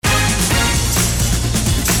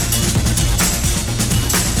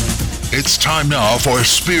It's time now for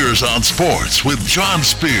Spears on Sports with John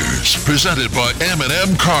Spears, presented by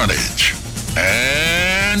M&M Carnage.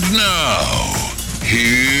 And now,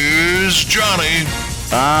 here's Johnny.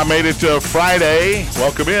 I made it to Friday.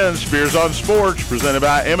 Welcome in, Spears on Sports, presented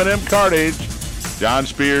by M&M Carnage. John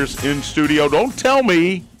Spears in studio. Don't tell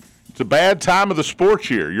me it's a bad time of the sports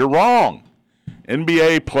year. You're wrong.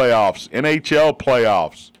 NBA playoffs, NHL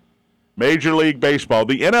playoffs, Major League Baseball.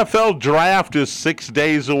 The NFL draft is 6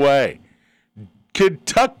 days away.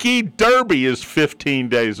 Kentucky Derby is 15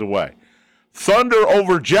 days away. Thunder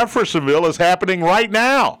over Jeffersonville is happening right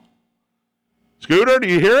now. Scooter, do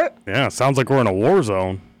you hear it? Yeah, it sounds like we're in a war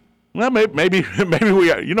zone. Well, maybe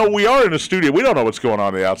we are. You know, we are in a studio. We don't know what's going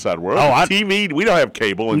on in the outside world. TV, we don't have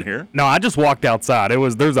cable in here. No, I just walked outside.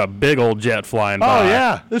 There's a big old jet flying by. Oh,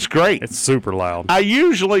 yeah. It's great. It's super loud. I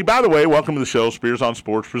usually, by the way, welcome to the show, Spears on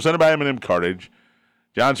Sports, presented by M&M Carnage.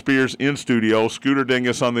 John Spears in studio, Scooter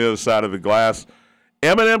Dingus on the other side of the glass.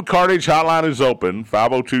 M&M Carnage hotline is open,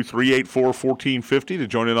 502-384-1450 to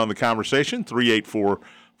join in on the conversation,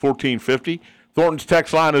 384-1450. Thornton's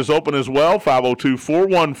text line is open as well,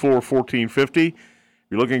 502-414-1450.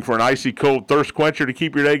 You're looking for an icy cold thirst quencher to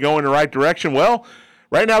keep your day going in the right direction? Well,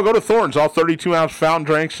 right now go to Thornton's. All 32-ounce fountain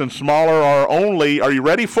drinks and smaller are only, are you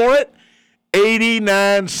ready for it?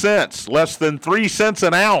 89 cents, less than 3 cents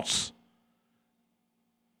an ounce.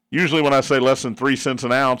 Usually when I say less than 3 cents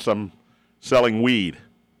an ounce, I'm selling weed.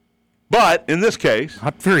 But in this case,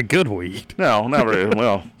 not very good weed. No, not very.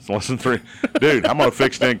 Well, it's less than 3. Dude, I'm on a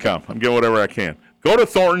fixed income. I'm getting whatever I can. Go to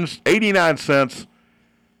Thornton's, 89 cents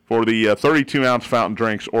for the 32-ounce fountain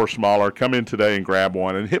drinks or smaller. Come in today and grab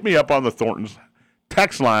one. And hit me up on the Thornton's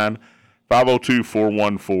text line,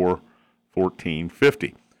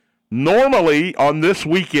 502-414-1450. Normally, on this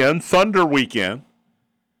weekend, Thunder weekend,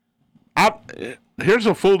 here's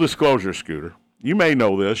a full disclosure, Scooter. You may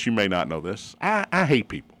know this. You may not know this. I hate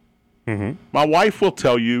people. Mm-hmm. My wife will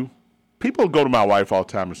tell you, people go to my wife all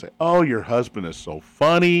the time and say, oh, your husband is so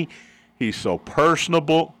funny. He's so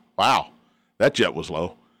personable. Wow, that jet was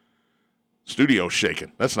low. Studio's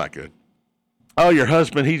shaking. That's not good. Oh, your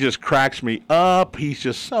husband, he just cracks me up. He's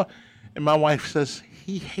just so. And my wife says,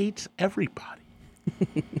 he hates everybody.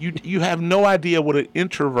 You have no idea what an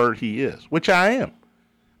introvert he is, which I am.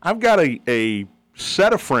 I've got a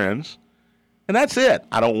set of friends, and that's it.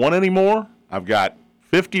 I don't want any more. I've got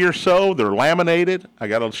 50 or so. They're laminated. I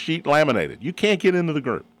got a sheet laminated. You can't get into the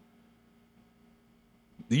group.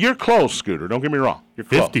 You're close, Scooter. Don't get me wrong. You're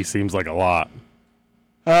close. 50 seems like a lot.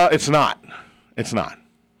 It's not. It's not.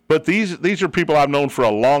 But these are people I've known for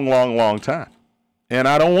a long, long, long time. And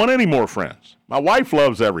I don't want any more friends. My wife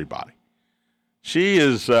loves everybody. She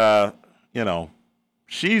is,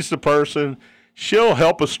 she's the person. She'll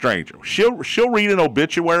help a stranger. She'll read an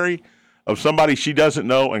obituary of somebody she doesn't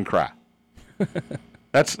know and cry.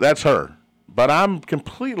 That's her. But I'm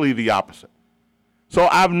completely the opposite. So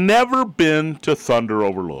I've never been to Thunder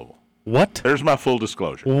over Louisville. What? There's my full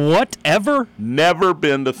disclosure. Whatever? Never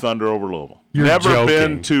been to Thunder over Louisville. You're never joking.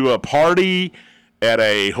 Been to a party at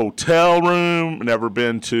a hotel room. Never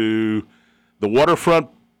been to the waterfront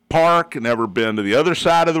park. Never been to the other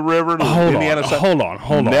side of the river. Indiana side. Hold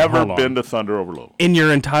on. Never been to Thunder over Louisville. In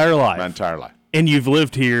your entire life? My entire life. And you've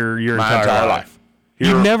lived here your entire life? Here,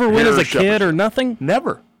 you never went as a Shepherd. kid or nothing?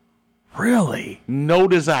 Never. Really? No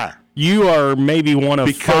desire. You are maybe one of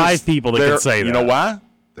Because 5 people that can say that. You know why?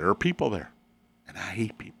 There are people there. And I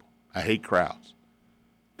hate people. I hate crowds.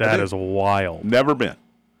 That is wild. Never been.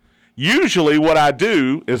 Usually what I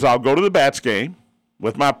do is I'll go to the Bats game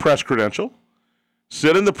with my press credential,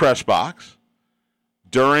 sit in the press box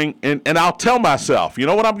and I'll tell myself, you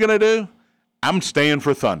know what I'm going to do? I'm staying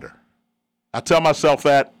for Thunder. I tell myself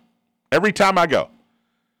that every time I go.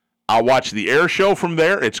 I'll watch the air show from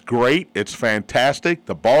there. It's great. It's fantastic.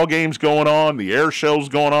 The ball game's going on. The air show's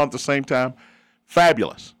going on at the same time.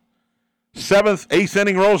 Fabulous. 7th, 8th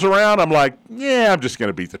inning rolls around. I'm like, yeah, I'm just going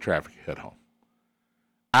to beat the traffic and head home.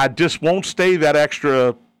 I just won't stay that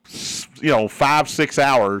extra, 5-6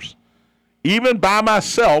 hours. Even by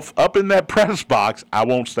myself up in that press box, I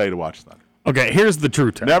won't stay to watch Thunder. Okay, here's the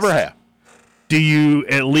true test. Never have. Do you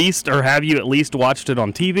at least, or have you at least watched it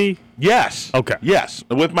on TV? Yes. Okay. Yes.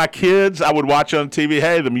 With my kids, I would watch on TV.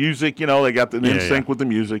 Hey, the music, they got the in sync with the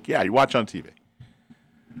music. Yeah, you watch on TV.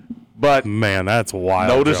 But man, that's wild.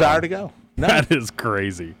 No desire to go. No. That is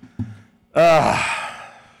crazy. All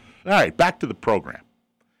right, back to the program.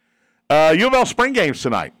 U of L spring games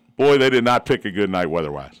tonight. Boy, they did not pick a good night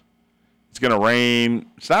weather-wise. It's going to rain.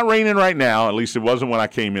 It's not raining right now. At least it wasn't when I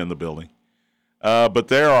came in the building. But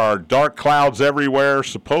there are dark clouds everywhere.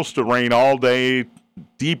 Supposed to rain all day,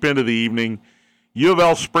 deep into the evening. U of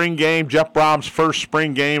L spring game. Jeff Brom's first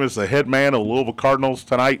spring game as the head man of the Louisville Cardinals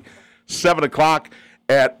tonight, 7 o'clock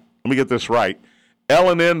at, let me get this right,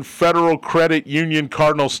 L&N Federal Credit Union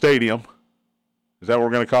Cardinal Stadium. Is that what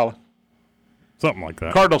we're going to call it? Something like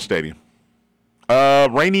that. Cardinal Stadium.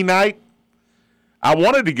 Rainy night. I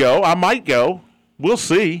wanted to go. I might go. We'll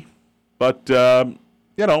see. But, a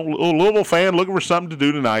Louisville fan looking for something to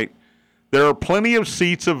do tonight. There are plenty of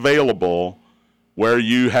seats available where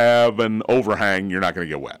you have an overhang. You're not going to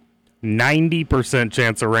get wet. 90%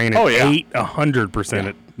 chance of rain at 8, 100%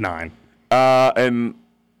 at 9. And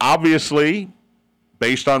obviously,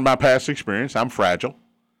 based on my past experience, I'm fragile.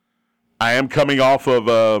 I am coming off of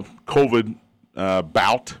a COVID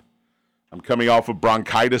bout. I'm coming off of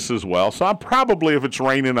bronchitis as well. So I'm probably, if it's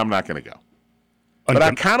raining, I'm not going to go. But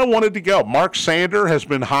I kind of wanted to go. Mark Sander has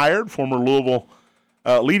been hired, former Louisville,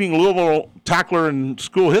 leading Louisville tackler in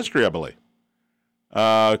school history, I believe.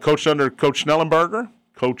 Coached under Coach Schnellenberger,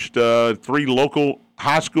 coached 3 local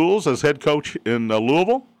high schools as head coach in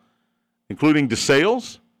Louisville, including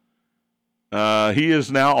DeSales. He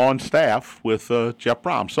is now on staff with Jeff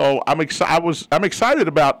Brom. So I'm excited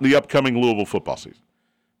about the upcoming Louisville football season.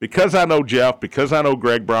 Because I know Jeff, because I know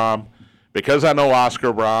Greg Brom, because I know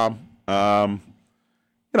Oscar Brom,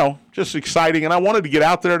 just exciting. And I wanted to get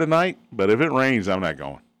out there tonight, but if it rains, I'm not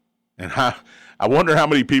going. And I wonder how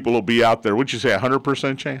many people will be out there. Would you say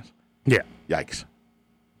 100% chance? Yeah. Yikes.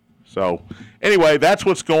 So, anyway, that's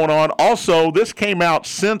what's going on. Also, this came out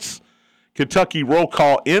since Kentucky roll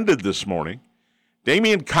call ended this morning.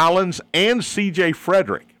 Damian Collins and C.J.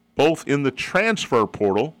 Frederick, both in the transfer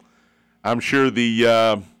portal. I'm sure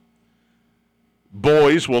the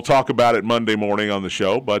boys will talk about it Monday morning on the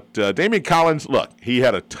show. But Damian Collins, look, he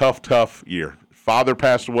had a tough year. Father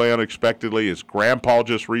passed away unexpectedly. His grandpa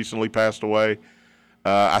just recently passed away.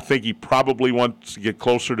 I think he probably wants to get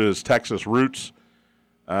closer to his Texas roots,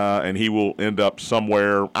 and he will end up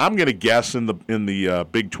somewhere. I'm going to guess in the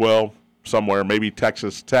Big 12 somewhere, maybe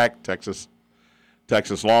Texas Tech, Texas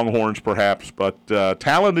Longhorns perhaps. But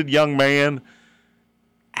talented young man.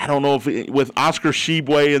 I don't know if with Oscar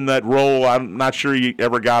Tshiebwe in that role, I'm not sure he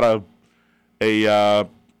ever got a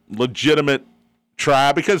legitimate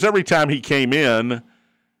try, because every time he came in,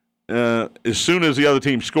 as soon as the other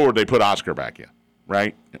team scored, they put Oscar back in,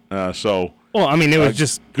 right? Well, I mean, it was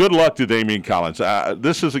just good luck to Damian Collins.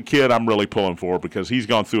 This is a kid I'm really pulling for because he's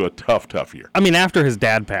gone through a tough year. I mean, after his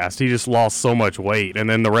dad passed, he just lost so much weight, and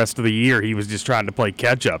then the rest of the year he was just trying to play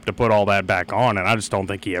catch-up to put all that back on, and I just don't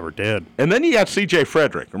think he ever did. And then you got C.J.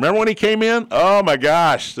 Frederick. Remember when he came in? Oh, my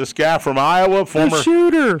gosh, this guy from Iowa, former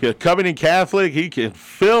shooter, Covington Catholic, he can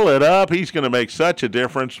fill it up. He's going to make such a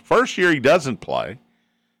difference. First year he doesn't play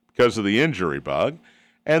because of the injury bug,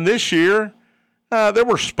 and this year there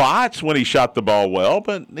were spots when he shot the ball well,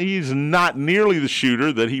 but he's not nearly the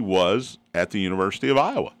shooter that he was at the University of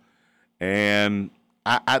Iowa. And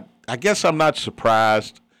I guess I'm not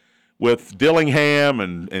surprised with Dillingham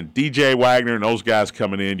and DJ Wagner and those guys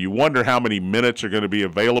coming in. You wonder how many minutes are going to be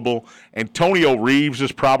available. Antonio Reeves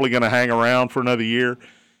is probably going to hang around for another year.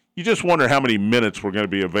 You just wonder how many minutes were going to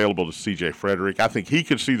be available to C.J. Frederick. I think he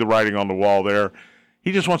could see the writing on the wall there.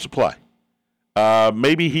 He just wants to play.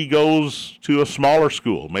 Maybe he goes to a smaller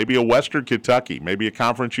school, maybe a Western Kentucky, maybe a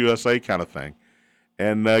Conference USA kind of thing,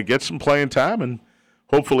 and get some playing time, and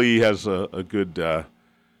hopefully he has a good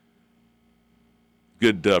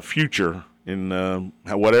future in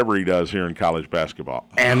whatever he does here in college basketball.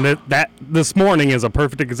 And that this morning is a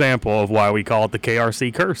perfect example of why we call it the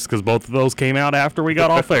KRC curse, because both of those came out after we got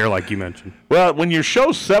off air, like you mentioned. Well, when your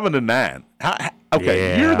show's 7 to 9,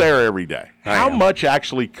 you're there every day. How much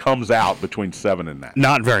actually comes out between 7 and 9?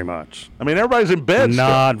 Not very much. I mean, everybody's in bed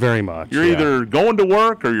Not still. very much. You're either going to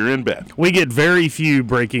work or you're in bed. We get very few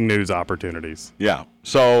breaking news opportunities. Yeah.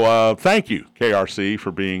 So thank you, KRC,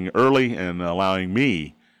 for being early and allowing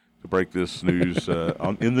me to break this news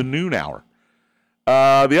in the noon hour.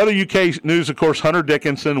 The other UK news, of course, Hunter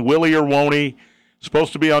Dickinson, Willie or won't he,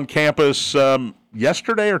 supposed to be on campus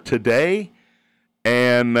yesterday or today.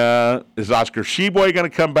 And is Oscar Tshiebwe going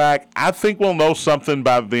to come back? I think we'll know something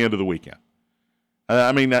by the end of the weekend.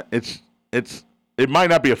 I mean, it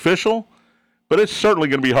might not be official, but it's certainly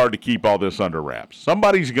going to be hard to keep all this under wraps.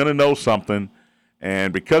 Somebody's going to know something,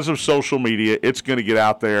 and because of social media, it's going to get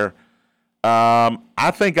out there.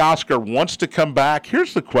 I think Oscar wants to come back.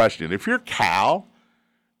 Here's the question. If you're Cal,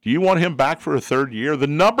 do you want him back for a third year? The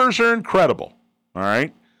numbers are incredible, all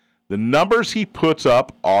right? The numbers he puts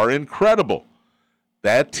up are incredible.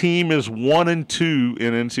 That team is 1-2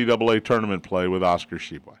 in NCAA tournament play with Oscar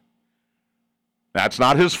Tshiebwe. That's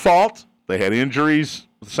not his fault. They had injuries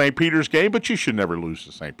with the St. Peter's game, but you should never lose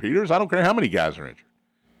to St. Peter's. I don't care how many guys are injured.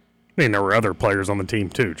 I mean, there were other players on the team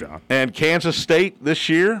too, John. And Kansas State this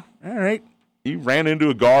year, all right, you ran into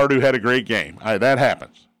a guard who had a great game. All right, that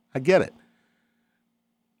happens. I get it.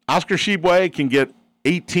 Oscar Tshiebwe can get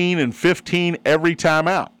 18 and 15 every time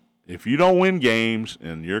out. If you don't win games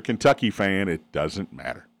and you're a Kentucky fan, it doesn't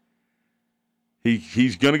matter.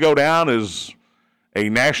 He's going to go down as a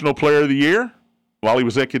National Player of the Year while he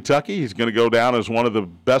was at Kentucky. He's going to go down as one of the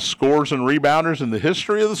best scorers and rebounders in the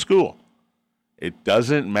history of the school. It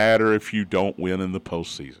doesn't matter if you don't win in the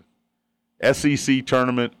postseason. SEC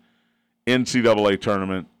tournament, NCAA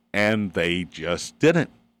tournament, and they just didn't.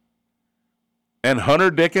 And Hunter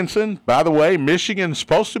Dickinson, by the way, Michigan's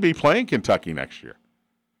supposed to be playing Kentucky next year.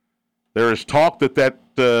 There is talk that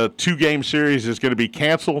 2-game series is going to be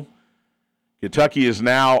canceled. Kentucky is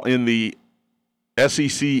now in the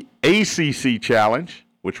SEC ACC Challenge,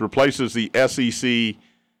 which replaces the SEC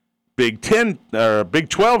Big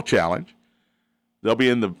 12 Challenge. They'll be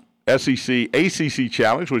in the SEC ACC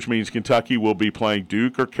Challenge, which means Kentucky will be playing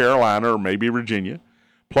Duke or Carolina or maybe Virginia.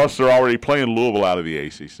 Plus, they're already playing Louisville out of the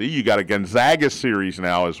ACC. You got a Gonzaga series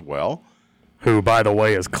now as well. Who, by the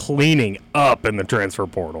way, is cleaning up in the transfer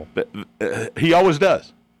portal. He always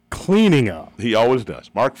does. Cleaning up. He always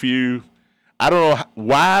does. Mark Few. I don't know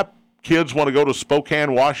why kids want to go to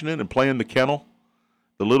Spokane, Washington and play in the kennel,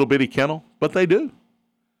 the little bitty kennel, but they do.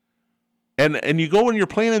 And you go and you're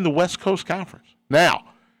playing in the West Coast Conference. Now,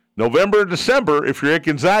 November, December, if you're at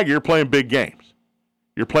Gonzaga, you're playing big games.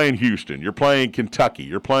 You're playing Houston. You're playing Kentucky.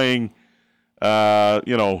 You're playing,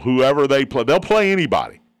 whoever they play. They'll play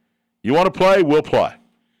anybody. You want to play, we'll play.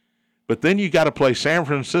 But then you got to play San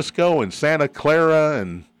Francisco and Santa Clara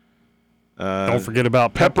and don't forget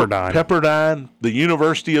about Pepperdine. Pepperdine, the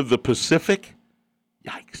University of the Pacific.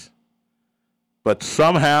 Yikes. But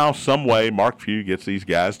somehow, some way, Mark Few gets these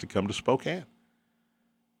guys to come to Spokane.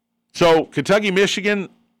 So, Kentucky, Michigan,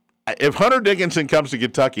 if Hunter Dickinson comes to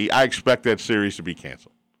Kentucky, I expect that series to be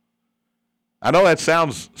canceled. I know that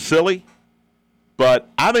sounds silly, but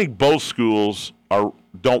I think both schools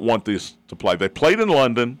don't want this to play. They played in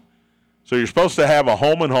London, so you're supposed to have a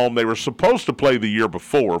home and home. They were supposed to play the year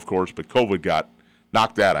before, of course, but COVID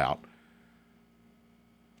knocked that out.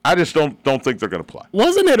 I just don't think they're going to play.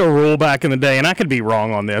 Wasn't it a rule back in the day, and I could be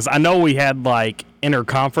wrong on this. I know we had,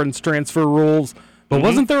 interconference transfer rules, but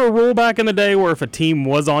wasn't there a rule back in the day where if a team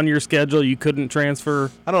was on your schedule, you couldn't transfer?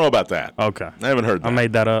 I don't know about that. Okay. I haven't heard that. I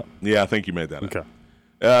made that up? Yeah, I think you made that up.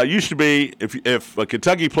 Okay. Used to be if a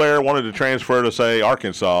Kentucky player wanted to transfer to, say,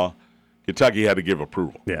 Arkansas, Kentucky had to give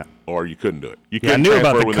approval. Yeah. Or you couldn't do it. You I couldn't knew transfer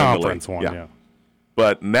about the within conference league. one, yeah.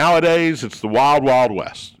 But nowadays, it's the wild, wild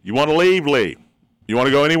west. You want to leave, leave. You want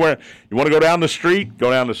to go anywhere? You want to go down the street?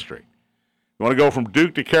 Go down the street. You want to go from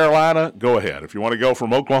Duke to Carolina? Go ahead. If you want to go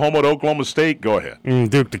from Oklahoma to Oklahoma State, go ahead.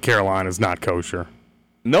 Duke to Carolina is not kosher.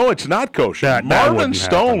 No, it's not kosher. That Marvin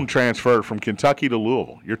Stone happen. Transferred from Kentucky to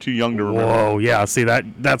Louisville. You're too young to remember. Whoa, yeah. See,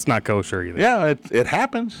 that's not kosher either. Yeah, it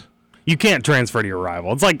happens. You can't transfer to your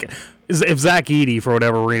rival. It's like if Zach Edey, for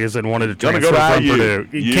whatever reason, wanted to transfer from Purdue.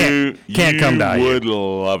 You can't come to IU. You would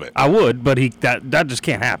love it. I would, but that just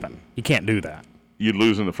can't happen. You can't do that. You'd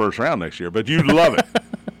lose in the first round next year, but you'd love it.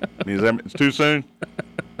 It's too soon?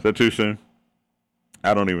 Is that too soon?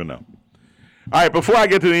 I don't even know. All right, before I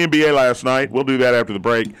get to the NBA last night, we'll do that after the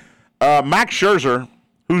break. Max Scherzer,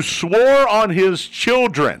 who swore on his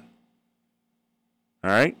children.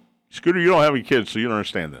 All right? Scooter, you don't have any kids, so you don't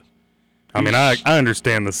understand this. I mean, I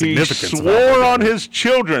understand the significance of that. He swore on his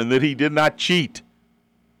children that he did not cheat.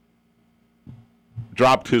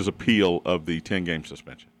 Dropped his appeal of the 10-game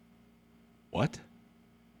suspension. What?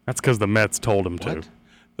 That's because the Mets told him to.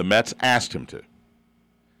 The Mets asked him to.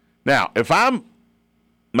 Now, if I'm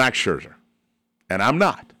Max Scherzer, and I'm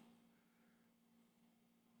not.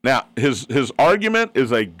 Now, his argument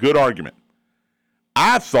is a good argument.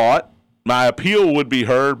 I thought my appeal would be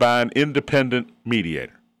heard by an independent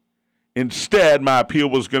mediator. Instead, my appeal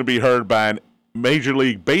was going to be heard by a Major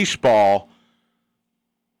League Baseball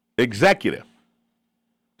executive.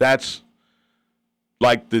 That's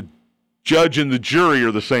like the judge and the jury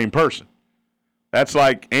are the same person. That's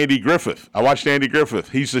like Andy Griffith. I watched Andy Griffith.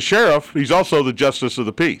 He's the sheriff. He's also the justice of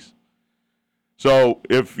the peace. So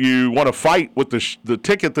if you want to fight with the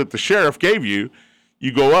ticket that the sheriff gave you,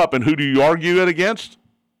 you go up, and who do you argue it against?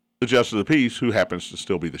 The justice of the peace, who happens to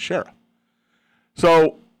still be the sheriff.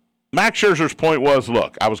 So Max Scherzer's point was,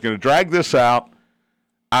 look, I was going to drag this out.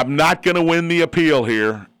 I'm not going to win the appeal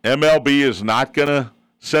here. MLB is not going to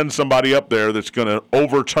send somebody up there that's going to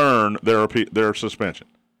overturn their suspension.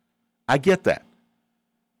 I get that.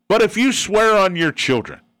 But if you swear on your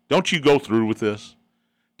children Don't you go through with this?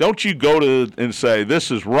 Don't you go to and say,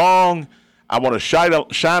 this is wrong. I want to shine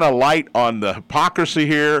a light on the hypocrisy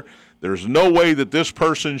here. There's no way that this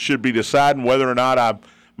person should be deciding whether or not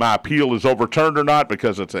my appeal is overturned or not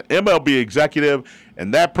because it's an MLB executive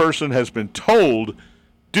and that person has been told,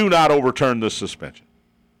 do not overturn this suspension.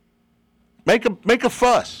 Make a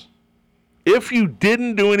fuss. If you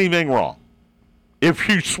didn't do anything wrong, if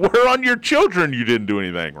you swear on your children you didn't do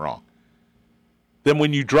anything wrong, then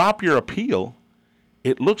when you drop your appeal,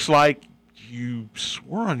 it looks like you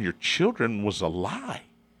swore on your children was a lie.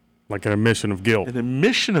 Like an admission of guilt. An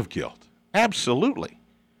admission of guilt. Absolutely.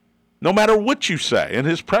 No matter what you say. In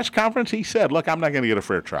his press conference, he said, look, I'm not going to get a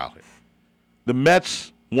fair trial here. The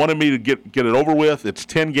Mets wanted me to get it over with. It's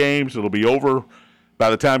 10 games. It'll be over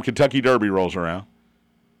by the time Kentucky Derby rolls around.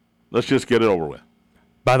 Let's just get it over with.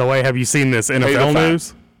 By the way, have you seen this NFL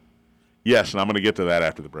news? Yes, and I'm going to get to that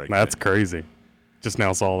after the break. That's crazy. Just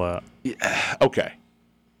now saw that. Yeah, okay.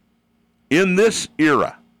 In this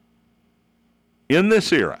era,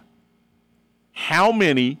 how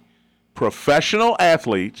many professional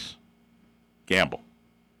athletes gamble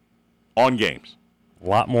on games? A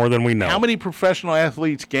lot more than we know. How many professional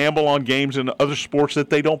athletes gamble on games in other sports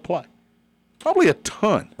that they don't play? Probably a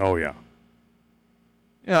ton. Oh, yeah.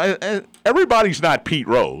 You know, everybody's not Pete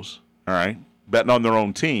Rose, all right, betting on their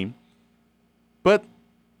own team. But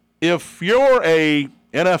if you're a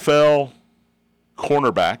NFL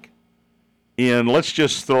cornerback in, let's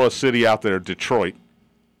just throw a city out there, Detroit,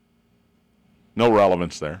 no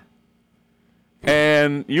relevance there,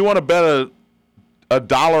 and you want to bet a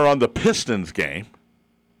dollar on the Pistons game,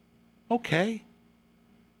 okay.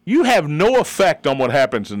 You have no effect on what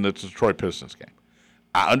happens in the Detroit Pistons game.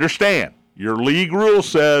 I understand. Your league rule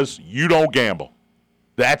says you don't gamble.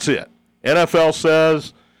 That's it. NFL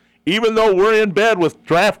says, even though we're in bed with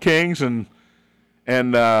DraftKings and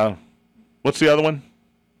what's the other one?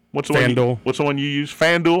 FanDuel. What's the one you use?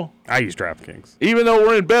 FanDuel? I use DraftKings. Even though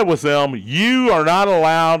we're in bed with them, you are not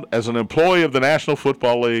allowed as an employee of the National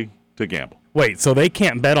Football League to gamble. Wait, so they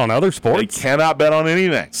can't bet on other sports? They cannot bet on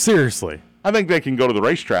anything. Seriously? I think they can go to the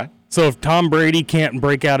racetrack. So if Tom Brady can't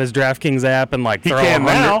break out his DraftKings app and throw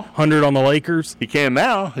 100 on the Lakers? He can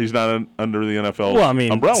now. He's not under the NFL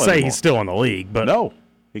umbrella say anymore. He's still in the league, but no,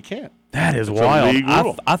 he can't. That is it's wild. A league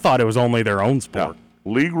rule. I thought it was only their own sport.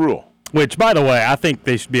 No, league rule. Which, by the way, I think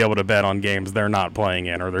they should be able to bet on games they're not playing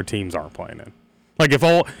in or their teams aren't playing in. Like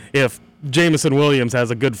if Jameson Williams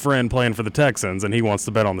has a good friend playing for the Texans and he wants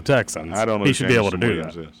to bet on the Texans, I don't know he should be able to do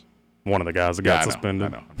Williams that. Is. One of the guys that got suspended. I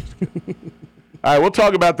know. All right, we'll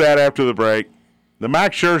talk about that after the break. The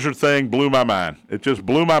Max Scherzer thing blew my mind. It just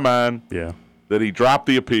blew my mind that he dropped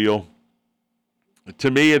the appeal. To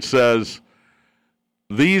me, it says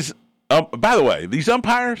these by the way, these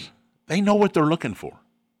umpires, they know what they're looking for.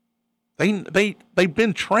 They've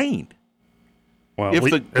been trained. Well, at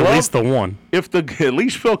least the one. At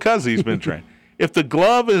least Phil Cuzzy's been trained. If the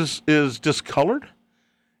glove is discolored,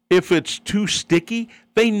 if it's too sticky,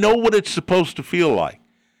 they know what it's supposed to feel like.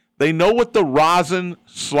 They know what the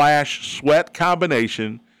rosin/sweat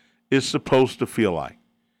combination is supposed to feel like.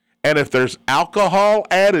 And if there's alcohol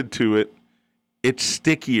added to it, it's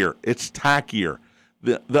stickier, it's tackier.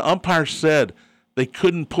 The umpire said they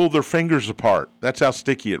couldn't pull their fingers apart. That's how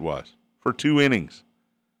sticky it was for 2 innings.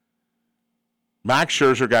 Max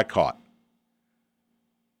Scherzer got caught.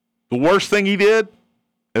 The worst thing he did,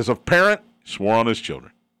 as a parent, swore on his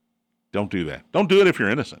children. Don't do that. Don't do it if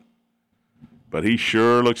you're innocent. But he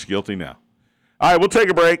sure looks guilty now. All right, we'll take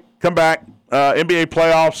a break. Come back. NBA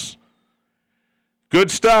playoffs. Good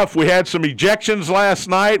stuff. We had some ejections last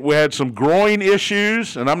night. We had some groin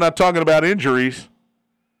issues, and I'm not talking about injuries.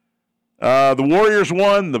 The Warriors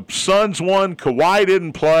won. The Suns won. Kawhi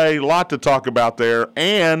didn't play. A lot to talk about there.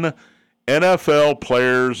 And NFL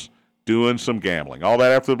players doing some gambling. All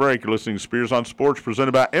that after the break. You're listening to Spears on Sports,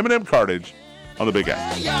 presented by M&M Cartage on the Big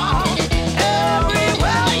Apple.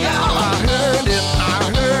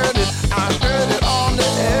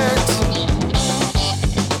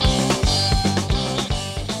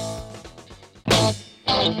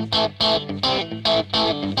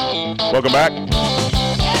 Welcome back.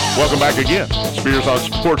 Welcome back again. Spears on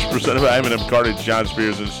Sports, presented by M&M Cartage. John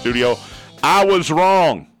Spears in the studio. I was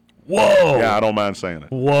wrong. Whoa. Yeah, I don't mind saying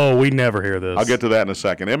it. Whoa, we never hear this. I'll get to that in a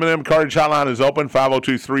second. M&M Cartage hotline is open,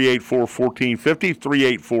 502-384-1450,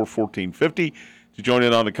 384-1450 to join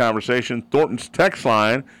in on the conversation. Thornton's text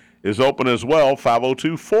line is open as well,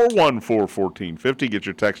 502-414-1450. Get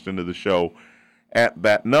your text into the show at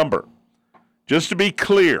that number. Just to be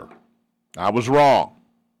clear, I was wrong.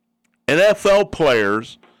 NFL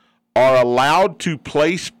players are allowed to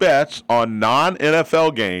place bets on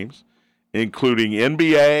non-NFL games, including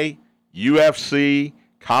NBA, UFC,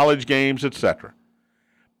 college games, etc.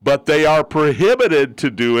 But they are prohibited to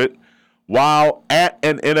do it while at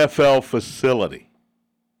an NFL facility,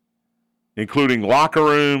 including locker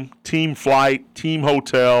room, team flight, team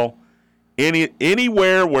hotel,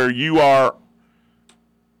 anywhere where you are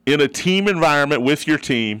in a team environment with your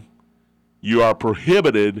team. You are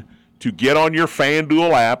prohibited to get on your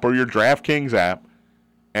FanDuel app or your DraftKings app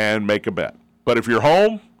and make a bet. But if you're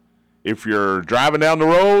home, if you're driving down the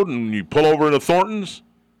road and you pull over into Thornton's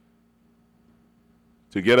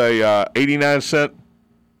to get a 89-cent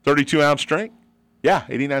 32-ounce drink,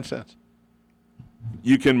 89 cents.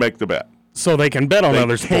 You can make the bet. So they can bet on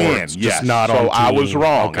other sports, just not on team. So I was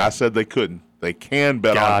wrong. Okay. I said they couldn't. They can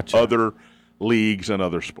bet on other leagues and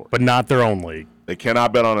other sports. But not their own league. They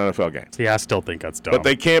cannot bet on NFL games. See, I still think that's dumb. But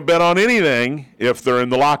they can't bet on anything if they're in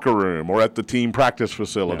the locker room or at the team practice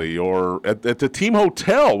facility or at the team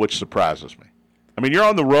hotel, which surprises me. I mean, you're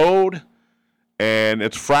on the road, and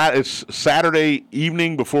it's Saturday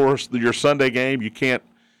evening before your Sunday game. You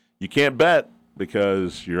can't bet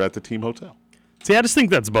because you're at the team hotel. See, I just think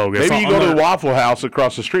that's bogus. Maybe you go to the Waffle House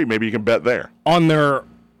across the street. Maybe you can bet there. On their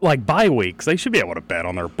bye weeks, they should be able to bet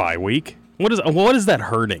on their bye week. What is that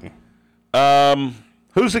hurting?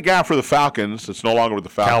 Who's the guy for the Falcons that's no longer with the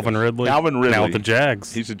Falcons? Calvin Ridley. Now with the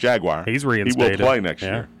Jags. He's a Jaguar. He's reinstated. He will play next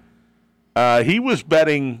year. He was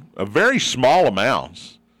betting a very small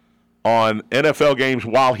amounts on NFL games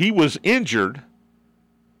while he was injured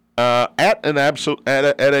at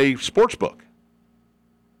a sports book.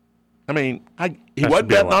 I mean, he wasn't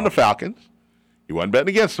betting on the Falcons. He wasn't betting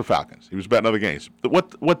against the Falcons. He was betting other games. What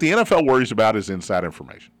the NFL worries about is inside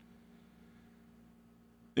information.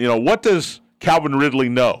 You know, what does Calvin Ridley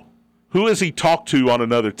know? Who has he talked to on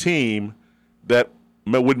another team that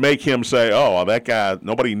would make him say, oh, that guy,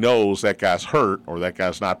 nobody knows that guy's hurt or that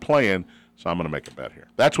guy's not playing, so I'm going to make a bet here.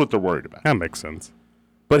 That's what they're worried about. That makes sense.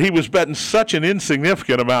 But he was betting such an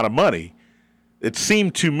insignificant amount of money, it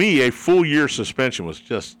seemed to me a full year suspension was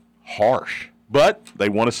just harsh. But they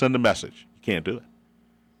want to send a message. You can't do it.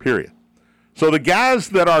 Period. So the guys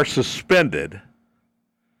that are suspended,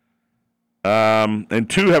 and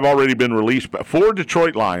two have already been released, 4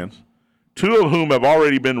 Detroit Lions, 2 of whom have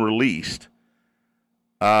already been released.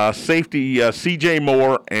 Safety C.J.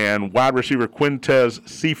 Moore and wide receiver Quintez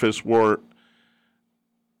Cephas were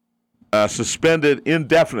suspended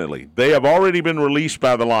indefinitely. They have already been released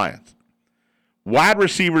by the Lions. Wide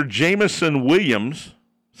receiver Jamison Williams,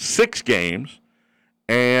 6 games,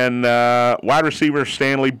 and wide receiver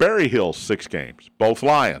Stanley Berryhill, 6 games, both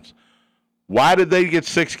Lions. Why did they get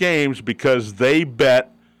 6 games? Because they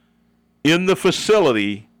bet in the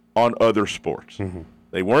facility on other sports. Mm-hmm.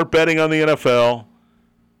 They weren't betting on the NFL.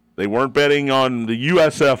 They weren't betting on the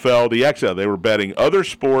USFL, the XL. They were betting other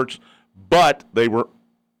sports, but they were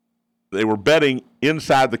betting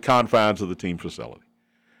inside the confines of the team facility.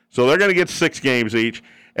 So they're going to get 6 games each.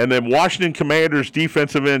 And then Washington Commanders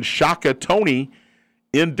defensive end Shaka Toney,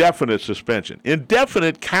 indefinite suspension.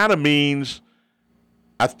 Indefinite kind of means,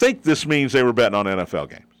 I think this means they were betting on NFL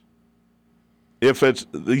games. If it's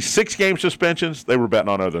these 6-game suspensions, they were betting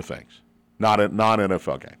on other things, not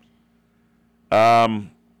non-NFL games.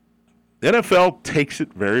 The NFL takes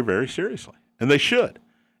it very, very seriously, and they should.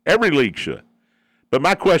 Every league should. But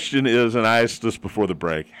my question is, and I asked this before the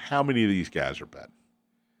break, how many of these guys are betting?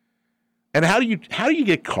 And how do you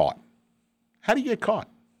get caught? How do you get caught?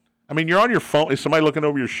 I mean, you're on your phone. Is somebody looking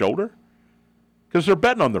over your shoulder? Because they're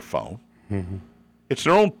betting on their phone. Mm-hmm. It's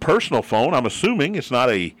their own personal phone, I'm assuming. It's not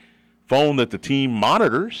a phone that the team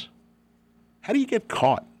monitors. How do you get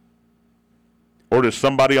caught? Or does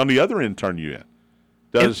somebody on the other end turn you in?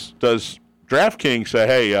 Does DraftKings say,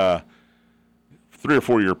 hey, 3 or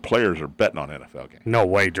 4 of your players are betting on NFL games? No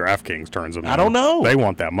way DraftKings turns them in. I don't know. They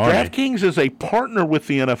want that money. DraftKings is a partner with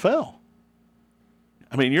the NFL.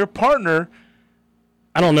 I mean, you're a partner.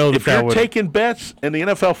 I don't know if you're taking bets and the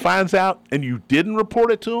NFL finds out and you didn't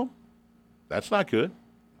report it to them, that's not good.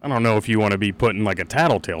 I don't know if you want to be put in like a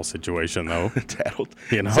tattletale situation, though.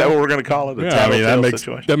 You know? Is that what we're going to call it?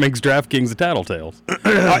 Situation? That makes DraftKings a tattletale.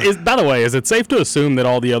 By the way, is it safe to assume that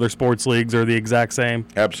all the other sports leagues are the exact same?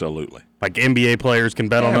 Absolutely. Like NBA players can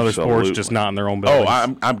bet on other sports, just not in their own buildings?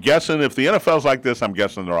 Oh, I'm guessing if the NFL's like this, I'm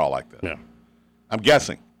guessing they're all like this. Yeah. I'm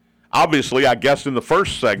guessing. Obviously, I guessed in the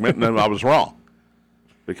first segment, and then I was wrong.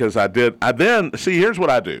 Because here's what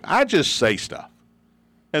I do. I just say stuff.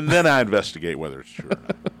 And then I investigate whether it's true or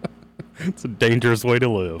not. It's a dangerous way to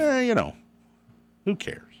live. You know, who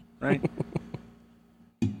cares, right?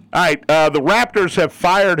 All right, the Raptors have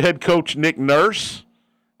fired head coach Nick Nurse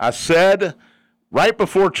I said right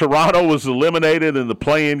before Toronto was eliminated in the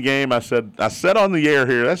play-in game, I said on the air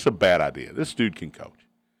here, that's a bad idea. This dude can coach.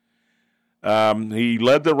 He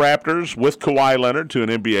led the Raptors with Kawhi Leonard to an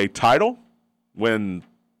NBA title when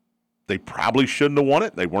they probably shouldn't have won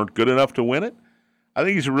it. They weren't good enough to win it. I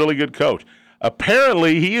think he's a really good coach.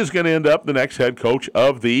 Apparently, he is going to end up the next head coach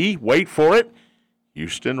of the, wait for it,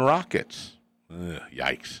 Houston Rockets. Ugh,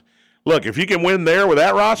 yikes. Look, if you can win there with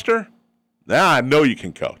that roster, now I know you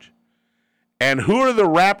can coach. And who are the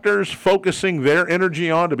Raptors focusing their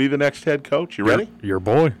energy on to be the next head coach? You ready? Your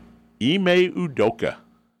boy. Ime Udoka.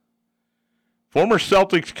 Former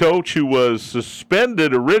Celtics coach who was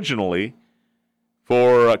suspended originally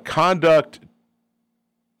for conduct.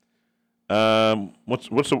 What's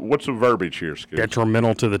the verbiage here, Scoot?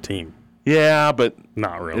 Detrimental to the team. Yeah, but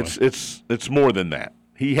not really. It's more than that.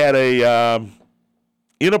 He had a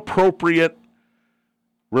inappropriate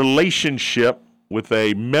relationship with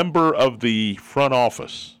a member of the front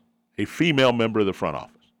office, a female member of the front office.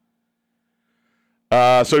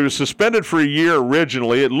 So he was suspended for a year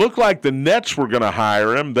originally. It looked like the Nets were going to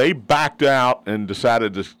hire him. They backed out and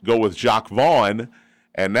decided to go with Jacques Vaughn.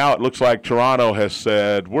 And now it looks like Toronto has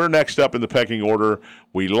said, we're next up in the pecking order.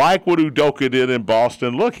 We like what Udoka did in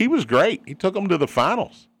Boston. Look, he was great. He took them to the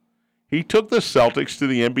finals. He took the Celtics to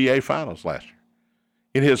the NBA Finals last year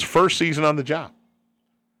in his first season on the job.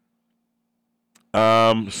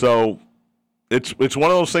 So it's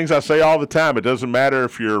one of those things I say all the time. It doesn't matter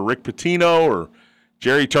if you're Rick Pitino or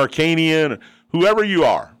Jerry Tarkanian, or whoever you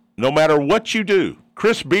are, no matter what you do.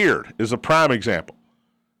 Chris Beard is a prime example.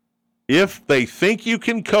 If they think you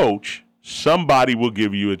can coach, somebody will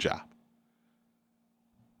give you a job.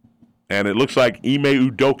 And it looks like Ime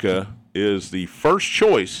Udoka is the first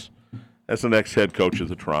choice as the next head coach of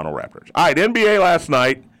the Toronto Raptors. All right, NBA last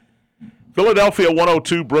night. Philadelphia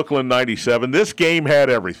 102, Brooklyn 97. This game had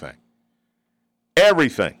everything.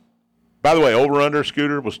 Everything. By the way, over-under,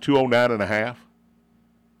 Scooter, was 209.5.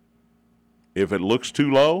 If it looks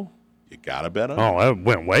too low, you got to bet under. Oh, that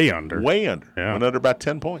went way under. Way under. Yeah. Went under about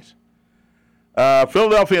 10 points.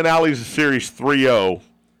 Philadelphia now leads the series 3-0.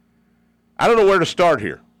 I don't know where to start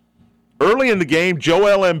here. Early in the game,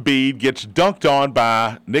 Joel Embiid gets dunked on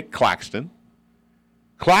by Nick Claxton.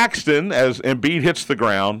 Claxton, as Embiid hits the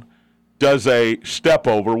ground, does a step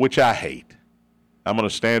over, which I hate. I'm going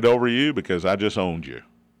to stand over you because I just owned you.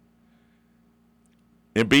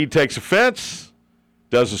 Embiid takes offense,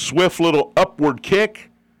 does a swift little upward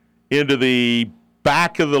kick into the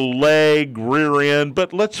back of the leg, rear end,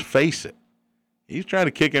 but let's face it, he's trying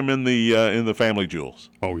to kick him in the family jewels.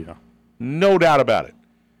 Oh, yeah. No doubt about it.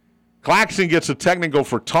 Claxton gets a technical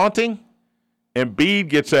for taunting. Embiid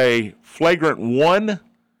gets a flagrant 1,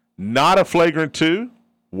 not a flagrant 2.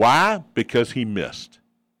 Why? Because he missed.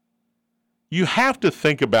 You have to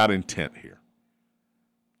think about intent here.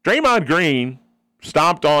 Draymond Green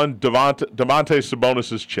stomped on Domantas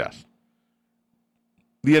Sabonis' chest.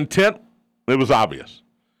 The intent, it was obvious.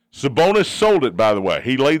 Sabonis sold it, by the way.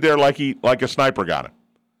 He laid there like a sniper got him.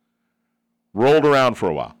 Rolled around for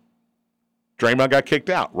a while. Draymond got kicked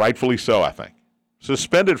out, rightfully so, I think.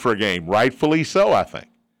 Suspended for a game, rightfully so, I think.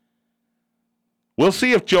 We'll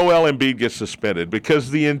see if Joel Embiid gets suspended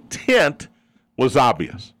because the intent was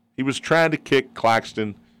obvious. He was trying to kick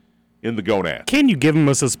Claxton in the gonads. Can you give him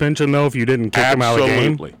a suspension, though, if you didn't kick him out of the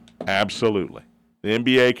game? Absolutely. The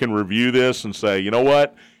NBA can review this and say, you know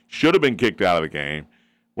what? Should have been kicked out of the game.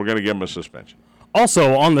 We're going to give him a suspension.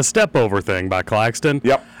 Also, on the step-over thing by Claxton,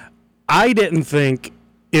 Yep. I didn't think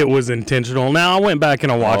it was intentional. Now, I went back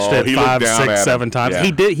and I watched it 5, 6, 7 times.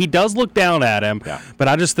 Yeah. He does look down at him, but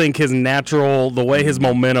I just think his natural, the way his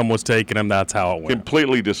momentum was taking him, that's how it went.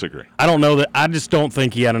 Completely disagree. I don't know that. I just don't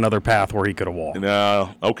think he had another path where he could have walked.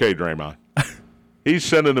 No, okay, Draymond. He's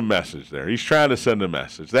sending a message there. He's trying to send a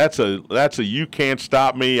message. That's a you can't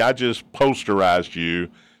stop me. I just posterized you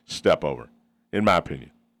step over, in my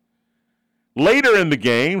opinion. Later in the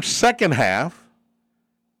game, second half,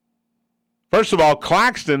 first of all,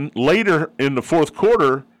 Claxton, later in the fourth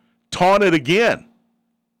quarter, taunted again.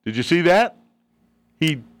 Did you see that?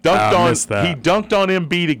 He dunked on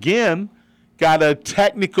Embiid again, got a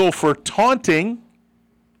technical for taunting,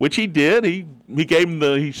 which he did. He gave him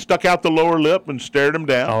he stuck out the lower lip and stared him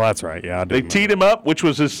down. Oh, that's right. Yeah, they teed him up, which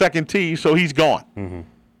was his second tee, so he's gone. Mm-hmm.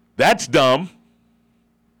 That's dumb.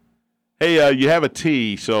 Hey, you have a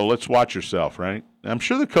tee, so let's watch yourself, right? I'm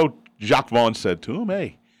sure the coach, Jacques Vaughn, said to him,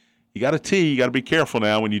 hey, you got a tee. You got to be careful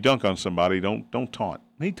now when you dunk on somebody. Don't taunt.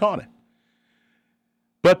 He taunted.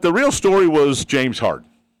 But the real story was James Harden.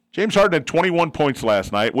 James Harden had 21 points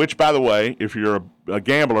last night, which, by the way, if you're a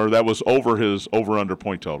gambler, that was over his over-under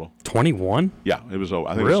point total. 21? Yeah, it was over.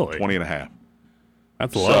 I think Really? it was 20 and a half.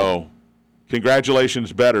 That's low. So,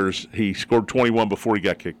 congratulations, bettors. He scored 21 before he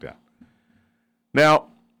got kicked out. Now,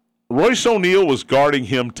 Royce O'Neal was guarding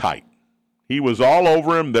him tight. He was all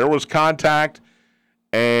over him. There was contact.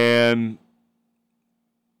 And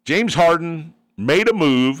James Harden made a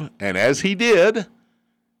move, and as he did,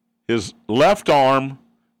 his left arm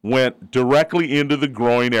went directly into the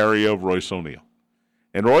groin area of Royce O'Neal.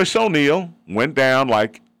 And Royce O'Neal went down,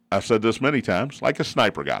 like I've said this many times, like a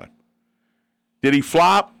sniper got him. Did he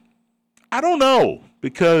flop? I don't know,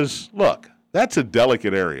 because, look, that's a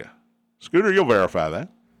delicate area. Scooter, you'll verify that.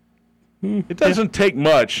 It doesn't take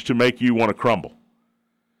much to make you want to crumble.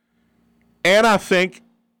 And I think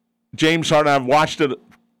James Harden, I've watched it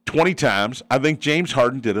 20 times, I think James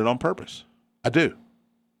Harden did it on purpose. I do.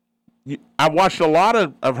 I've heard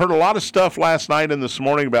a lot of stuff last night and this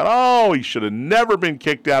morning about, he should have never been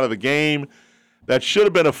kicked out of the game. That should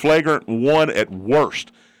have been a flagrant one at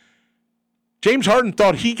worst. James Harden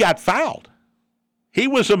thought he got fouled. He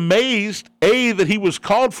was amazed, A, that he was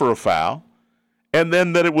called for a foul, and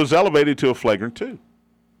then that it was elevated to a flagrant 2.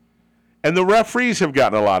 And the referees have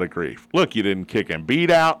gotten a lot of grief. Look, you didn't kick Embiid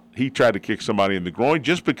out. He tried to kick somebody in the groin.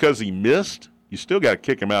 Just because he missed, you still got to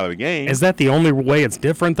kick him out of the game. Is that the only way it's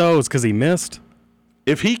different, though, is because he missed?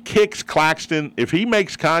 If he kicks Claxton, if he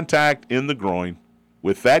makes contact in the groin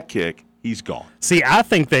with that kick, he's gone. See, I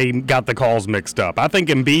think they got the calls mixed up. I think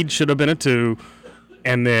Embiid should have been a 2,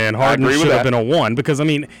 and then Harden should have been a 1. Because, I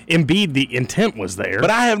mean, Embiid, the intent was there. But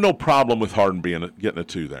I have no problem with Harden getting a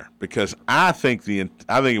 2 there. Because I think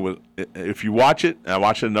it was, if you watch it, and I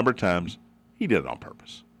watched it a number of times, he did it on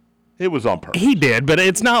purpose. It was on purpose. He did, but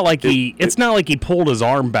it's not like he pulled his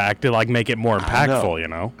arm back to like make it more impactful, you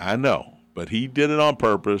know. I know, but he did it on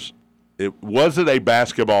purpose. It wasn't a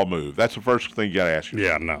basketball move. That's the first thing you got to ask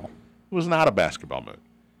yourself. Yeah, no. It was not a basketball move.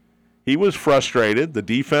 He was frustrated. The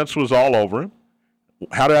defense was all over him.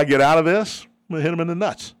 How did I get out of this? I'm going to hit him in the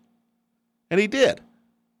nuts. And he did.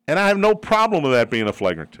 And I have no problem with that being a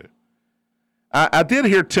flagrant 2. I did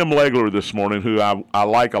hear Tim Legler this morning, who I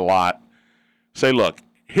like a lot, say, look,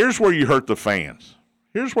 here's where you hurt the fans.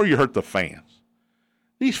 Here's where you hurt the fans.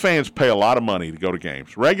 These fans pay a lot of money to go to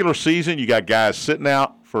games. Regular season, you got guys sitting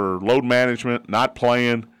out for load management, not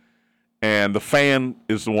playing, and the fan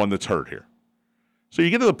is the one that's hurt here. So you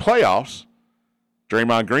get to the playoffs,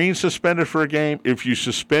 Draymond Green suspended for a game. If you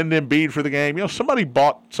suspend Embiid for the game, somebody's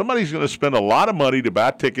going to spend a lot of money to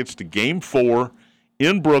buy tickets to Game 4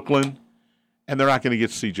 in Brooklyn, and they're not going to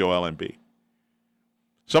get to see Joel Embiid.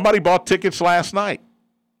 Somebody bought tickets last night.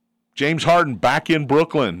 James Harden back in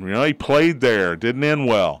Brooklyn. He played there, didn't end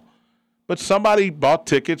well. But somebody bought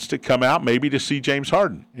tickets to come out maybe to see James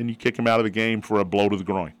Harden, and you kick him out of the game for a blow to the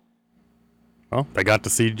groin. Well, they got to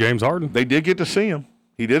see James Harden. They did get to see him.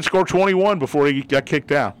 He did score 21 before he got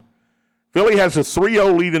kicked out. Philly has a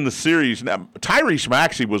 3-0 lead in the series. Now, Tyrese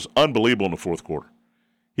Maxey was unbelievable in the fourth quarter.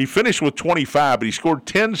 He finished with 25, but he scored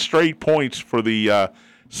 10 straight points for the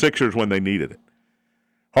Sixers when they needed it.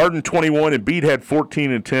 Harden 21, and Embiid had 14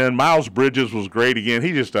 and 10. Miles Bridges was great again.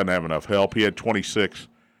 He just doesn't have enough help. He had 26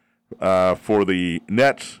 for the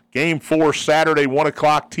Nets. Game 4, Saturday, 1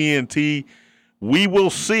 o'clock, TNT.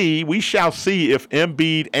 We shall see if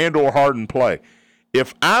Embiid and or Harden play.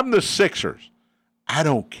 If I'm the Sixers, I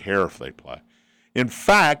don't care if they play. In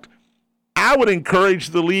fact, I would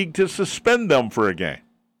encourage the league to suspend them for a game.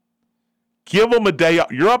 Give them a day off.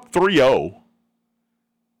 You're up 3-0.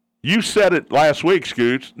 You said it last week,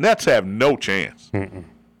 Scoots. Nets have no chance.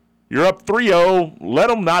 You're up 3-0. Let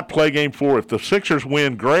them not play Game 4. If the Sixers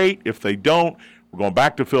win, great. If they don't, we're going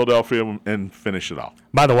back to Philadelphia and finish it off.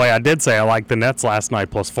 By the way, I did say I liked the Nets last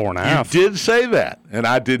night plus 4.5. You did say that, and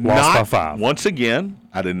I did Lost not. by 5. Once again,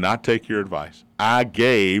 I did not take your advice. I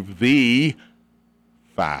gave the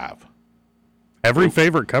 5. Every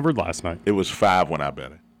favorite covered last night. It was 5 when I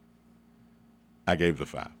bet it. I gave the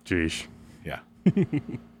 5. Jeez. Yeah.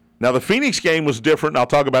 Now, the Phoenix game was different, and I'll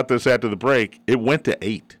talk about this after the break. It went to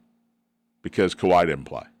 8 because Kawhi didn't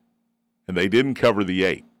play, and they didn't cover the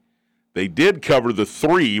 8. They did cover the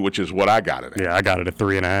 3, which is what I got it at. Yeah, I got it at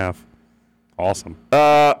 3.5. Awesome.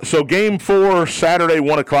 So Game 4, Saturday,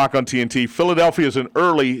 1 o'clock on TNT. Philadelphia is an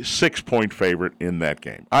early 6-point favorite in that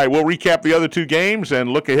game. All right, we'll recap the other 2 games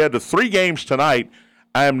and look ahead to 3 games tonight.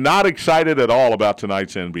 I am not excited at all about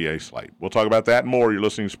tonight's NBA slate. We'll talk about that and more. You're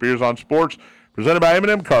listening to Spears on Sports, presented by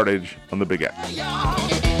M&M Cartage on the Big X. I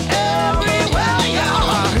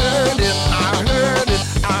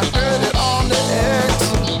heard it on the X.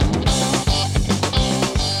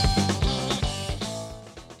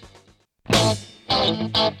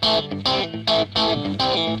 Welcome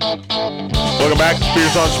back to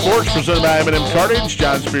Spears on Sports, presented by M&M Cartage.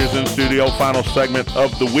 John Spears in studio. Final segment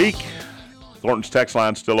of the week. Thornton's text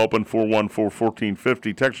line still open,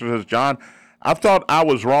 414-1450. Texter says, John, I thought I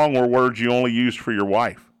was wrong were words you only used for your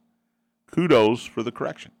wife. Kudos for the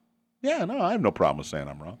correction. Yeah, no, I have no problem with saying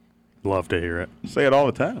I'm wrong. Love to hear it. Say it all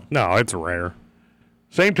the time. No, it's rare.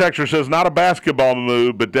 Same texter says, not a basketball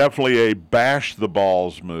move, but definitely a bash the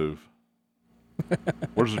balls move.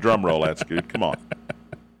 Where's the drum roll at, Scoot? Come on.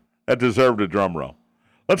 That deserved a drum roll.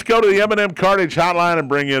 Let's go to the M&M Cartage hotline and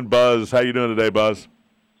bring in Buzz. How you doing today, Buzz?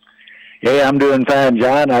 Hey, I'm doing fine,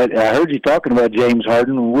 John. I heard you talking about James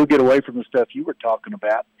Harden. We'll get away from the stuff you were talking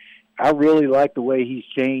about. I really like the way he's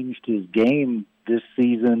changed his game this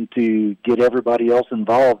season to get everybody else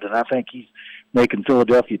involved, and I think he's making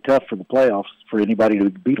Philadelphia tough for the playoffs for anybody to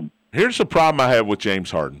beat them. Here's the problem I have with James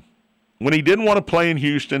Harden. When he didn't want to play in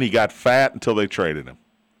Houston, he got fat until they traded him.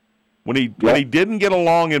 When he didn't get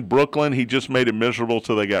along in Brooklyn, he just made it miserable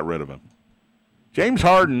till they got rid of him. James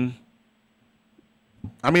Harden,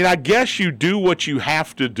 I mean, I guess you do what you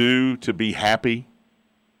have to do to be happy.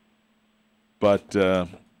 But, and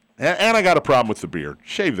I got a problem with the beard.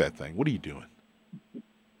 Shave that thing. What are you doing?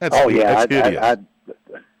 That's hideous. I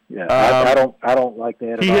don't like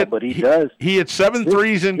that at all, but he does. He hit 7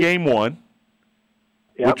 threes in game one.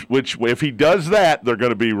 Yep. Which if he does that, they're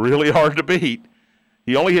going to be really hard to beat.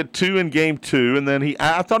 He only hit 2 in game 2, and then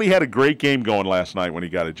I thought he had a great game going last night when he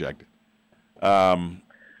got ejected.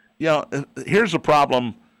 Here's the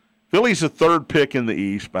problem. Philly's the 3rd pick in the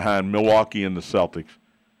East behind Milwaukee and the Celtics.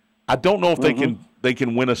 I don't know if they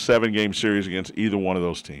can win a 7-game series against either one of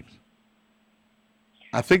those teams.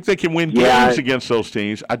 I think they can win games against those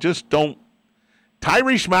teams. I just don't.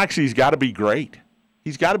 Tyrese Maxey's got to be great.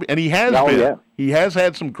 He's got to be, and he has been. Yeah. He has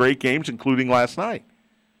had some great games, including last night.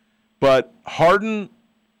 But Harden,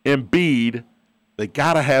 Embiid, they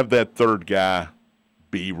got to have that third guy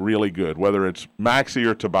be really good, whether it's Maxey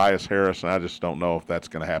or Tobias Harris, and I just don't know if that's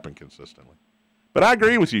going to happen consistently. But I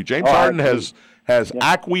agree with you. James Harden has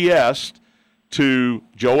acquiesced to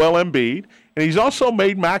Joel Embiid, and he's also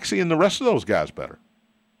made Maxey and the rest of those guys better.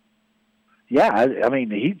 Yeah, I mean,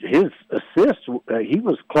 his assists, he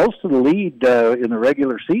was close to the lead in the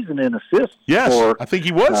regular season in assists. Yes, I think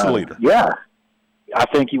he was the leader. Yeah, I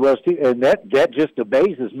think he was too. And that just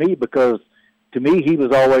amazes me because to me he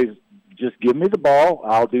was always just give me the ball,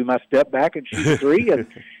 I'll do my step back and shoot 3, and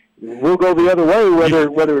we'll go the other way whether I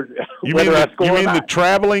score You mean or not. the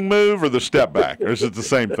traveling move or the step back? Or is it the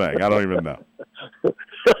same thing? I don't even know.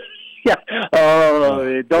 Yeah.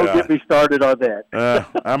 Don't get me started on that.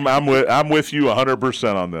 I'm with you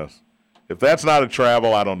 100% on this. If that's not a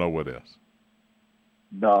travel, I don't know what is.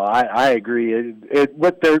 No, I agree.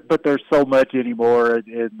 But there's so much anymore,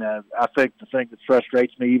 and I think the thing that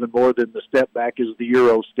frustrates me even more than the step back is the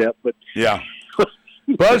Euro step. But yeah.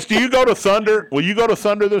 Buzz, do you go to Thunder? Will you go to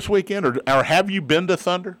Thunder this weekend, or have you been to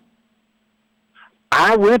Thunder?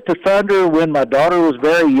 I went to Thunder when my daughter was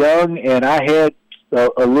very young, and I had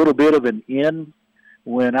a little bit of an in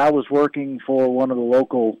when I was working for one of the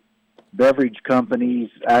local beverage companies.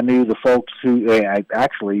 I knew the folks who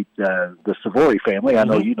the Savory family. I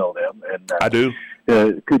know you know them, and I do.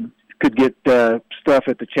 Could get stuff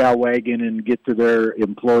at the Chow Wagon and get to their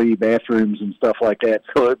employee bathrooms and stuff like that.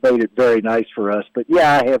 So it made it very nice for us. But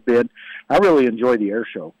yeah, I have been. I really enjoy the air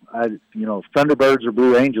show. If Thunderbirds or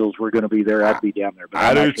Blue Angels were going to be there, I'd be down there. But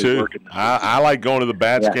I do too. I like going to the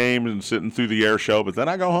Bats games and sitting through the air show, but then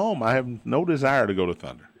I go home. I have no desire to go to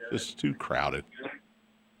Thunder. It's too crowded.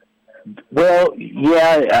 Well,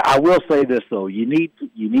 yeah, I will say this though: you need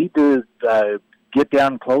to get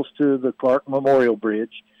down close to the Clark Memorial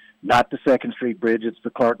Bridge, not the 2nd Street Bridge. It's the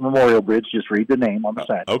Clark Memorial Bridge. Just read the name on the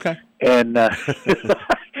side. Okay. And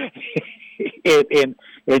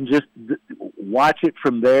and just watch it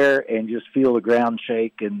from there and just feel the ground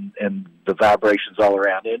shake and the vibrations all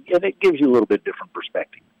around it. And it gives you a little bit different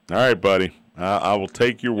perspective. All right, buddy. I will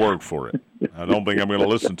take your word for it. I don't think I'm going to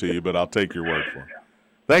listen to you, but I'll take your word for it.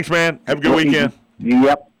 Thanks, man. Have a good weekend.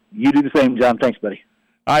 Yep. You do the same, John. Thanks, buddy.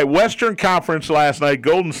 All right, Western Conference last night.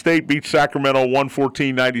 Golden State beat Sacramento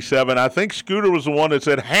 114-97. I think Scooter was the one that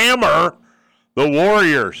said, hammer the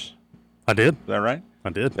Warriors. I did. Is that right? I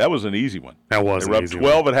did. That was an easy one. That was an easy one. They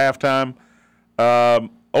were up 12 at halftime.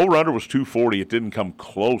 Over-under was 240. It didn't come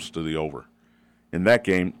close to the over in that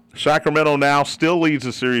game. Sacramento now still leads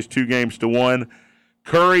the series 2-1.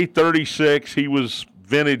 Curry, 36. He was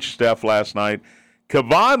vintage Steph last night.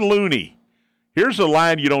 Kevon Looney. Here's a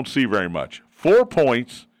line you don't see very much. 4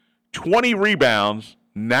 points, 20 rebounds,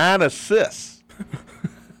 9 assists.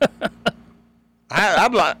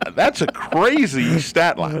 That's a crazy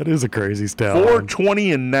stat line. That is a crazy stat line.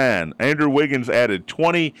 420 and 9. Andrew Wiggins added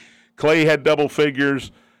 20. Clay had double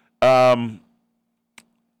figures.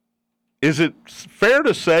 Is it fair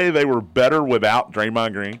to say they were better without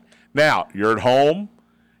Draymond Green? Now, you're at home.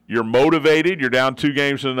 You're motivated. You're down 2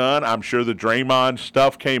 games to none. I'm sure the Draymond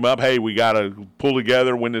stuff came up. Hey, we got to pull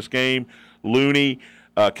together, win this game. Looney,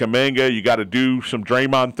 Kuminga, you got to do some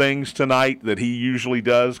Draymond things tonight that he usually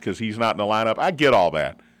does because he's not in the lineup. I get all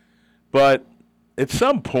that. But at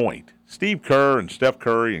some point, Steve Kerr and Steph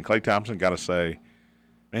Curry and Klay Thompson got to say,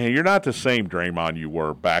 man, you're not the same Draymond you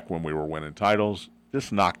were back when we were winning titles.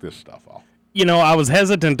 Just knock this stuff off. You know, I was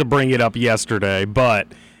hesitant to bring it up yesterday, but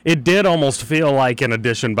it did almost feel like an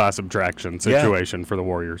addition by subtraction situation for the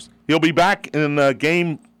Warriors. He'll be back in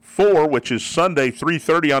Game 4, which is Sunday,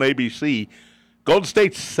 3:30 on ABC. Golden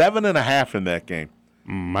State's 7.5 in that game.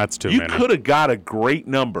 That's too many. You could have got a great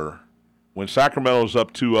number when Sacramento's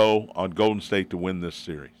up 2-0 on Golden State to win this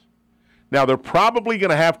series. Now, they're probably going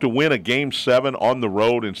to have to win a Game 7 on the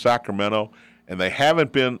road in Sacramento, and they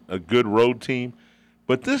haven't been a good road team.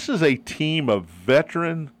 But this is a team of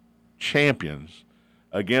veteran champions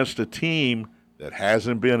against a team that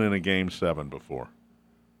hasn't been in a Game 7 before.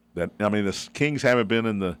 The Kings haven't been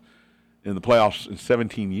in the playoffs in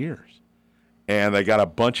 17 years. And they got a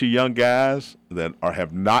bunch of young guys that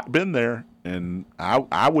have not been there. And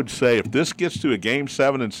I would say if this gets to a Game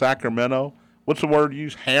 7 in Sacramento, what's the word you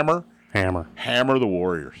use? Hammer the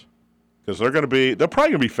Warriors. Because they're probably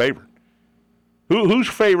going to be favored. Who's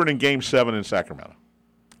favored in Game 7 in Sacramento?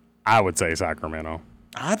 I would say Sacramento.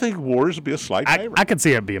 I think Warriors would be a slight favorite. I could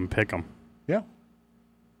see it being pick'em. Yeah.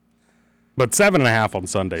 But 7.5 on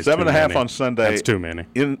Sunday. 7.5 on Sunday. That's too many.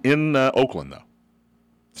 In Oakland, though.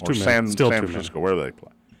 It's or too San many. Still too Francisco, wherever they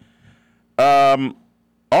play.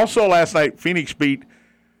 Also, last night, Phoenix beat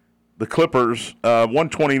the Clippers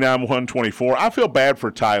 129-124. I feel bad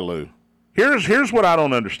for Ty Lue. Here's what I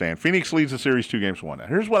don't understand. Phoenix leads the series 2-1 now.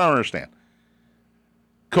 Here's what I don't understand.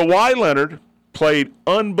 Kawhi Leonard played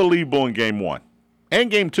unbelievable in Game 1 and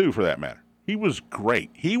Game 2 for that matter. He was great.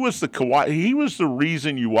 He was the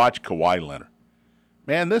reason you watch Kawhi Leonard.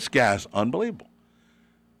 Man, this guy's unbelievable.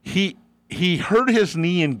 He hurt his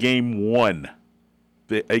knee in Game 1,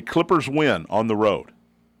 a Clippers win on the road.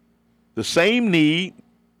 The same knee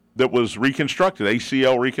that was reconstructed,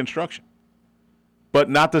 ACL reconstruction, but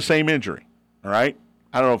not the same injury. All right?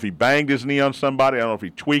 I don't know if he banged his knee on somebody. I don't know if he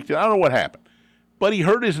tweaked it. I don't know what happened. But he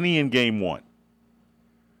hurt his knee in Game 1.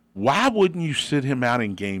 Why wouldn't you sit him out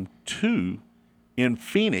in Game 2 in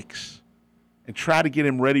Phoenix and try to get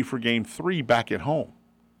him ready for Game 3 back at home?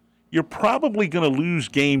 You're probably going to lose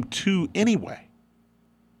Game 2 anyway.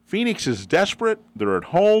 Phoenix is desperate. They're at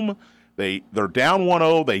home. They're down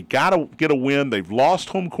 1-0. They got to get a win. They've lost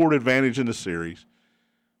home court advantage in the series.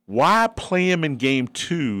 Why play him in Game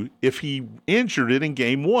 2 if he injured it in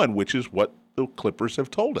Game 1, which is what the Clippers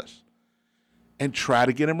have told us, and try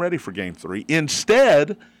to get him ready for Game 3?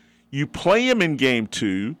 Instead, you play him in Game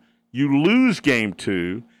 2, you lose Game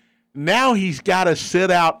 2, now he's got to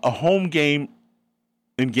sit out a home game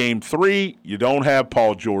in Game 3. You don't have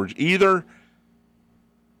Paul George either.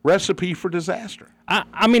 Recipe for disaster.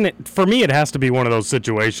 I mean, for me, it has to be one of those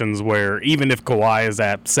situations where even if Kawhi is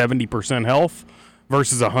at 70% health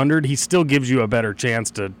versus 100, he still gives you a better chance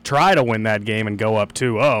to try to win that game and go up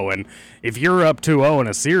 2-0. And if you're up 2-0 in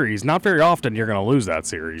a series, not very often you're going to lose that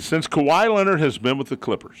series. Since Kawhi Leonard has been with the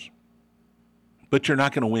Clippers, but you're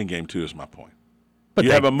not going to win Game 2 is my point. But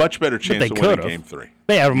you have a much better chance to win Game 3.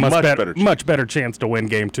 They have a much better chance to win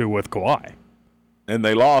Game 2 with Kawhi. And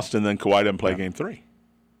they lost, and then Kawhi didn't play Game 3.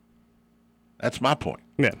 That's my point.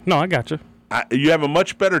 Yeah, no, I got you. You have a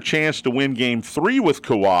much better chance to win Game 3 with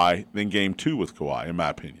Kawhi than Game 2 with Kawhi, in my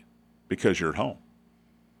opinion, because you're at home.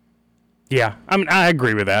 Yeah, I mean, I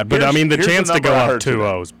agree with that. But, the chance to go up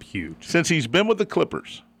 2-0 is huge. Since he's been with the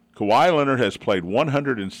Clippers, Kawhi Leonard has played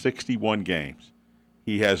 161 games.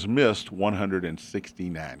 He has missed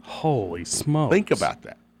 169. Holy smokes. Think about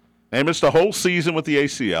that. They missed a whole season with the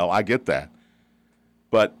ACL. I get that.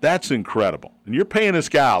 But that's incredible. And you're paying this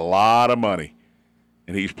guy a lot of money,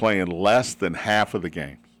 and he's playing less than half of the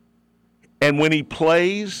games. And when he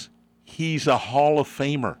plays, he's a Hall of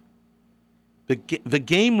Famer. The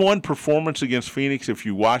Game 1 performance against Phoenix, if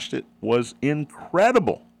you watched it, was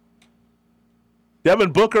incredible.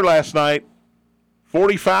 Devin Booker last night,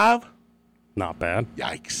 45. Not bad.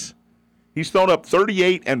 Yikes. He's thrown up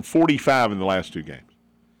 38 and 45 in the last 2 games.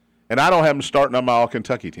 And I don't have him starting on my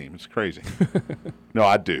All-Kentucky team. It's crazy. No,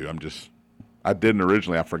 I do. I didn't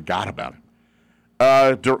originally. I forgot about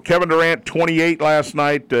Kevin Durant, 28 last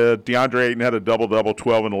night. DeAndre Ayton had a double-double,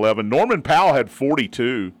 12 and 11. Norman Powell had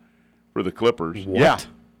 42 for the Clippers. What?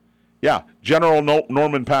 Yeah. General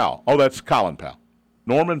Norman Powell. Oh, that's Colin Powell.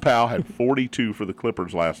 Norman Powell had 42 for the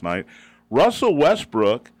Clippers last night. Russell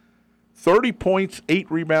Westbrook, 30 points,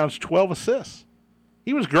 8 rebounds, 12 assists.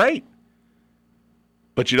 He was great.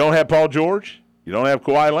 But you don't have Paul George. You don't have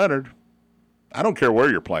Kawhi Leonard. I don't care where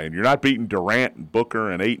you're playing. You're not beating Durant and Booker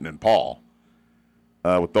and Ayton and Paul.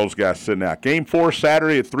 With those guys sitting out. Game 4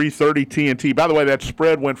 Saturday at 3:30 TNT. By the way, that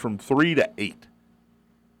spread went from 3 to 8.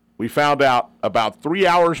 We found out about 3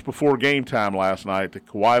 hours before game time last night that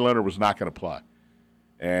Kawhi Leonard was not going to play.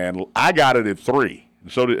 And I got it at 3.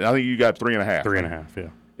 And so I think you got 3.5. 3.5, yeah.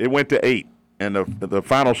 It went to 8. And the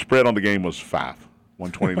final spread on the game was 5.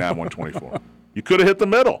 129, 124. You could have hit the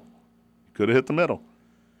middle.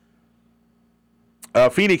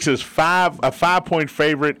 Phoenix is a 5-point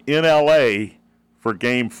favorite in L.A. for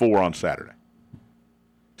Game 4 on Saturday.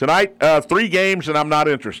 Tonight, 3 games, and I'm not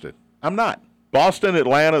interested. I'm not. Boston,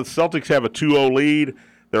 Atlanta, the Celtics have a 2-0 lead.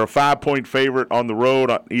 They're a 5-point favorite on the road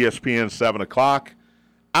on ESPN, 7 o'clock.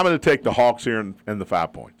 I'm going to take the Hawks here in the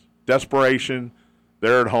 5 points. Desperation.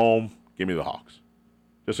 They're at home. Give me the Hawks.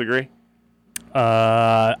 Disagree?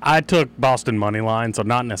 I took Boston money line, so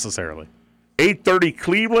not necessarily. 8:30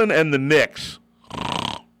 Cleveland and the Knicks.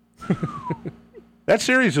 That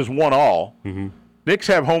series is 1-all. Mm-hmm. Knicks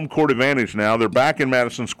have home court advantage now. They're back in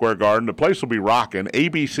Madison Square Garden. The place will be rocking.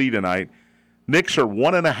 ABC tonight. Knicks are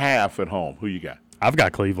 1.5 at home. Who you got? I've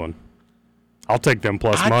got Cleveland. I'll take them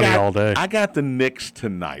plus money all day. I got the Knicks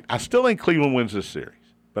tonight. I still think Cleveland wins this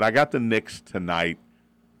series, but I got the Knicks tonight.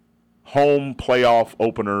 Home playoff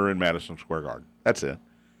opener in Madison Square Garden. That's it.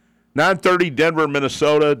 9:30 Denver,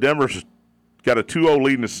 Minnesota. Denver's got a 2-0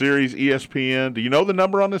 lead in the series. ESPN. Do you know the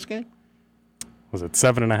number on this game? Was it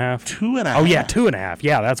 7.5? 2.5. Oh, yeah, 2.5.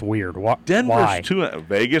 Yeah, that's weird. Denver's Why? 2.5.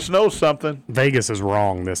 Vegas knows something. Vegas is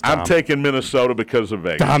wrong this time. I'm taking Minnesota because of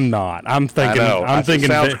Vegas. I'm not. I'm thinking. I know. I'm thinking.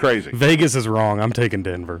 Sounds crazy. Vegas is wrong. I'm taking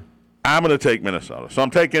Denver. I'm going to take Minnesota. So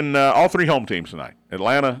I'm taking all 3 home teams tonight: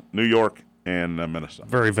 Atlanta, New York, and Minnesota.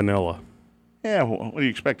 Very vanilla. Yeah, what do you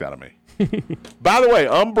expect out of me? By the way,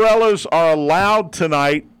 umbrellas are allowed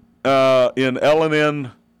tonight in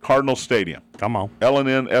L&N Cardinal Stadium. Come on.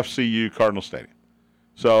 L&N FCU Cardinal Stadium.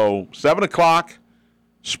 So 7 o'clock,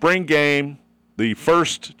 spring game, the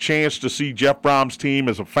first chance to see Jeff Brom's team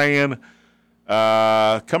as a fan.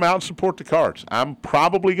 Come out and support the Cards. I'm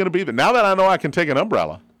probably going to be there. Now that I know I can take an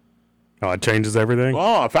umbrella. Oh, it changes everything?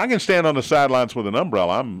 Well, if I can stand on the sidelines with an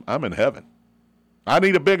umbrella, I'm in heaven. I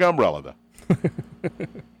need a big umbrella, though.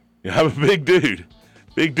 I'm a big dude.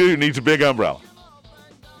 Big dude needs a big umbrella.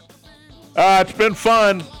 It's been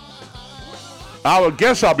fun. I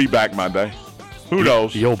guess I'll be back Monday. Who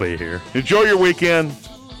knows? You'll be here. Enjoy your weekend.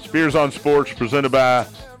 Spears on Sports, presented by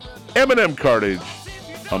M&M Cartage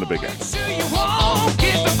on the Big X. You won't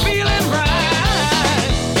get the feeling right.